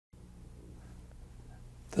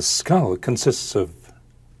The skull consists of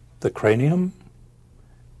the cranium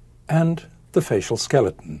and the facial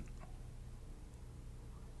skeleton.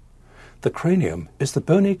 The cranium is the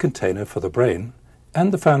bony container for the brain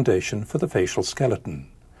and the foundation for the facial skeleton.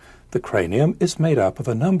 The cranium is made up of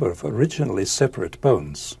a number of originally separate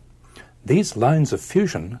bones. These lines of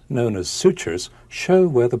fusion, known as sutures, show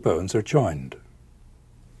where the bones are joined.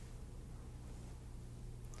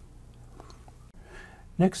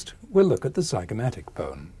 Next, we'll look at the zygomatic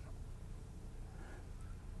bone.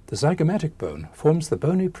 The zygomatic bone forms the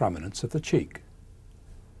bony prominence of the cheek.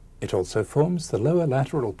 It also forms the lower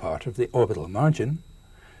lateral part of the orbital margin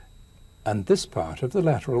and this part of the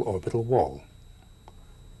lateral orbital wall.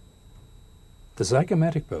 The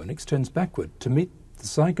zygomatic bone extends backward to meet the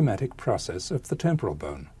zygomatic process of the temporal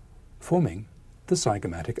bone, forming the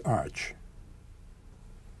zygomatic arch.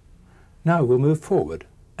 Now we'll move forward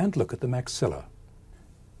and look at the maxilla.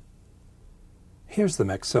 Here's the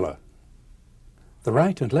maxilla. The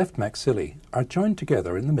right and left maxillae are joined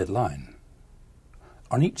together in the midline.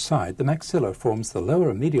 On each side, the maxilla forms the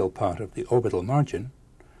lower medial part of the orbital margin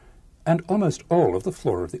and almost all of the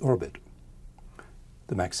floor of the orbit.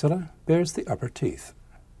 The maxilla bears the upper teeth.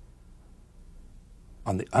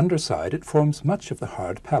 On the underside, it forms much of the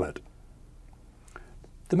hard palate.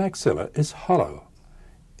 The maxilla is hollow.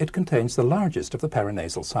 It contains the largest of the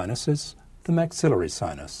paranasal sinuses, the maxillary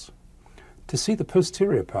sinus. To see the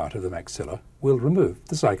posterior part of the maxilla, we'll remove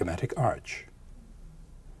the zygomatic arch.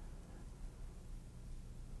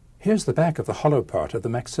 Here's the back of the hollow part of the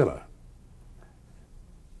maxilla.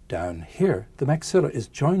 Down here, the maxilla is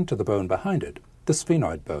joined to the bone behind it, the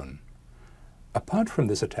sphenoid bone. Apart from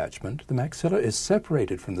this attachment, the maxilla is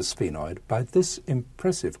separated from the sphenoid by this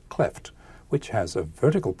impressive cleft, which has a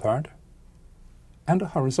vertical part and a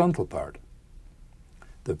horizontal part.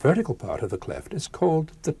 The vertical part of the cleft is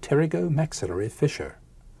called the pterygomaxillary fissure.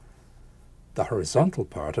 The horizontal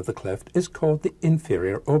part of the cleft is called the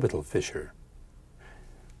inferior orbital fissure.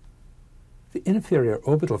 The inferior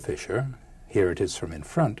orbital fissure, here it is from in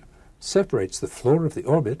front, separates the floor of the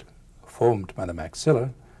orbit, formed by the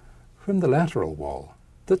maxilla, from the lateral wall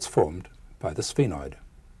that's formed by the sphenoid.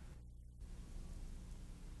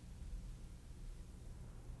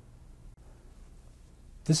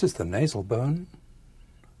 This is the nasal bone.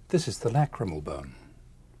 This is the lacrimal bone.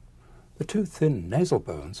 The two thin nasal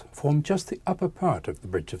bones form just the upper part of the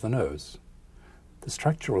bridge of the nose. The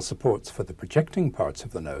structural supports for the projecting parts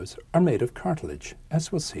of the nose are made of cartilage,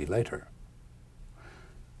 as we'll see later.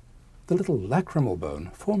 The little lacrimal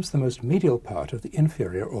bone forms the most medial part of the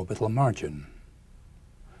inferior orbital margin.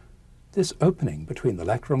 This opening between the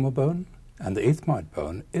lacrimal bone and the ethmoid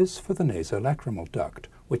bone is for the nasolacrimal duct,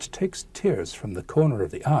 which takes tears from the corner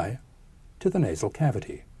of the eye to the nasal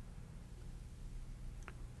cavity.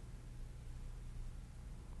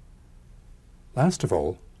 Last of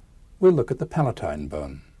all, we'll look at the palatine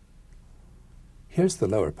bone. Here's the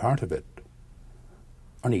lower part of it.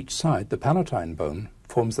 On each side, the palatine bone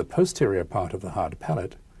forms the posterior part of the hard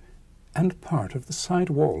palate and part of the side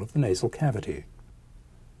wall of the nasal cavity.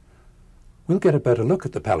 We'll get a better look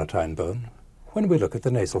at the palatine bone when we look at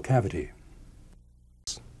the nasal cavity.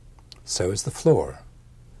 So is the floor.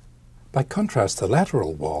 By contrast, the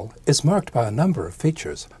lateral wall is marked by a number of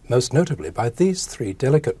features, most notably by these three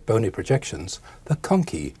delicate bony projections, the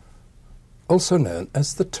conchae, also known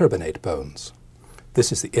as the turbinate bones.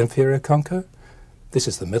 This is the inferior concha, this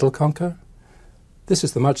is the middle concha, this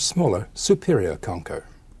is the much smaller superior concha.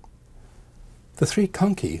 The three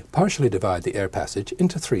conchae partially divide the air passage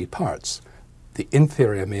into three parts: the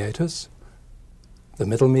inferior meatus, the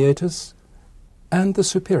middle meatus, and the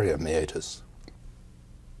superior meatus.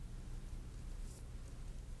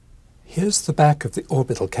 Here's the back of the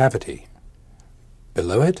orbital cavity.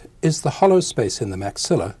 Below it is the hollow space in the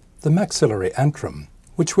maxilla, the maxillary antrum,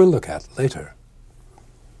 which we'll look at later.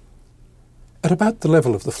 At about the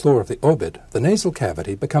level of the floor of the orbit, the nasal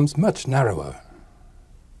cavity becomes much narrower.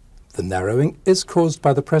 The narrowing is caused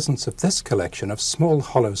by the presence of this collection of small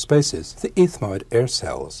hollow spaces, the ethmoid air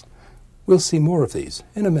cells. We'll see more of these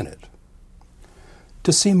in a minute.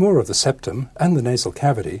 To see more of the septum and the nasal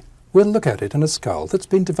cavity, we'll look at it in a skull that's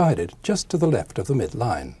been divided just to the left of the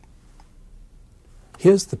midline.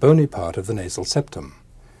 Here's the bony part of the nasal septum.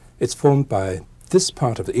 It's formed by this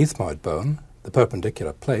part of the ethmoid bone, the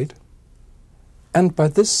perpendicular plate, and by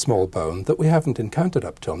this small bone that we haven't encountered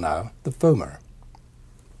up till now, the vomer.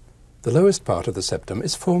 The lowest part of the septum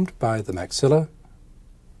is formed by the maxilla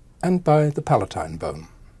and by the palatine bone.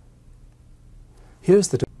 Here's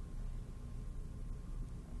the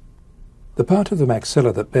part of the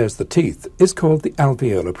maxilla that bears the teeth is called the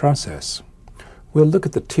alveolar process. We'll look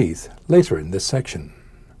at the teeth later in this section.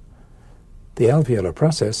 The alveolar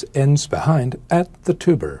process ends behind at the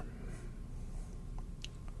tuber.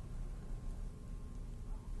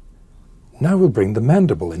 Now we'll bring the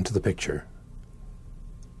mandible into the picture.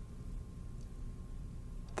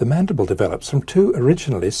 The mandible develops from two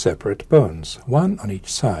originally separate bones, one on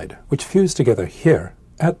each side, which fuse together here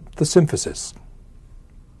at the symphysis.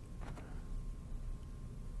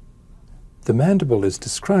 The mandible is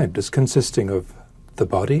described as consisting of the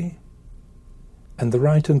body and the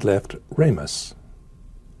right and left ramus.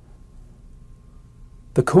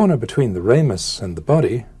 The corner between the ramus and the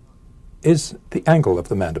body is the angle of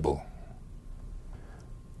the mandible.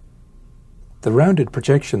 The rounded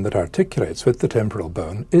projection that articulates with the temporal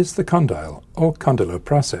bone is the condyle, or condylar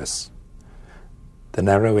process. The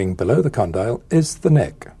narrowing below the condyle is the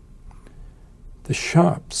neck. The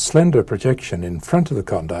sharp, slender projection in front of the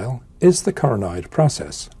condyle is the coronoid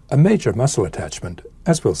process, a major muscle attachment,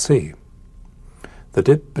 as we'll see. The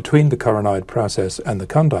dip between the coronoid process and the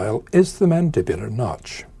condyle is the mandibular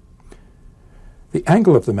notch. The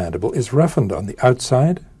angle of the mandible is roughened on the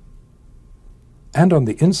outside and on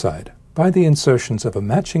the inside by the insertions of a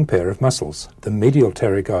matching pair of muscles, the medial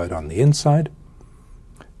pterygoid on the inside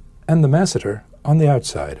and the masseter on the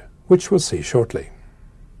outside, which we'll see shortly.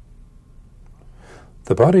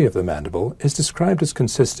 The body of the mandible is described as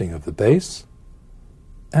consisting of the base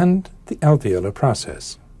and the alveolar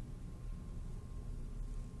process.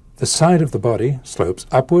 The side of the body slopes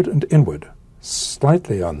upward and inward,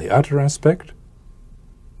 slightly on the outer aspect,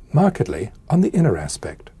 markedly on the inner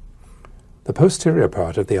aspect. The posterior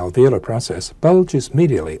part of the alveolar process bulges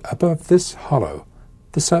medially above this hollow,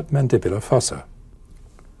 the submandibular fossa.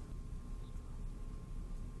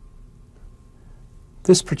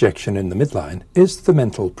 This projection in the midline is the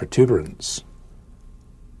mental protuberance.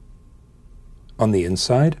 On the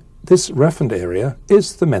inside, this roughened area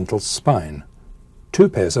is the mental spine. Two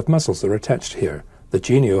pairs of muscles are attached here, the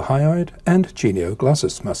geniohyoid and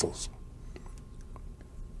genioglossus muscles.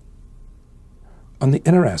 On the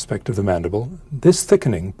inner aspect of the mandible, this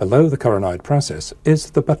thickening below the coronoid process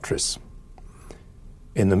is the buttress.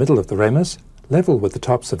 In the middle of the ramus, level with the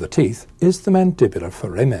tops of the teeth, is the mandibular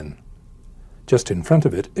foramen. Just in front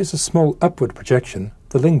of it is a small upward projection,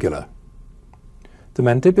 the lingula. The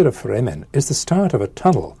mandibular foramen is the start of a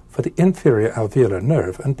tunnel for the inferior alveolar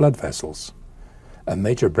nerve and blood vessels. A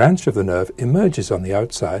major branch of the nerve emerges on the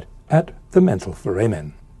outside at the mental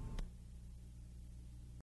foramen.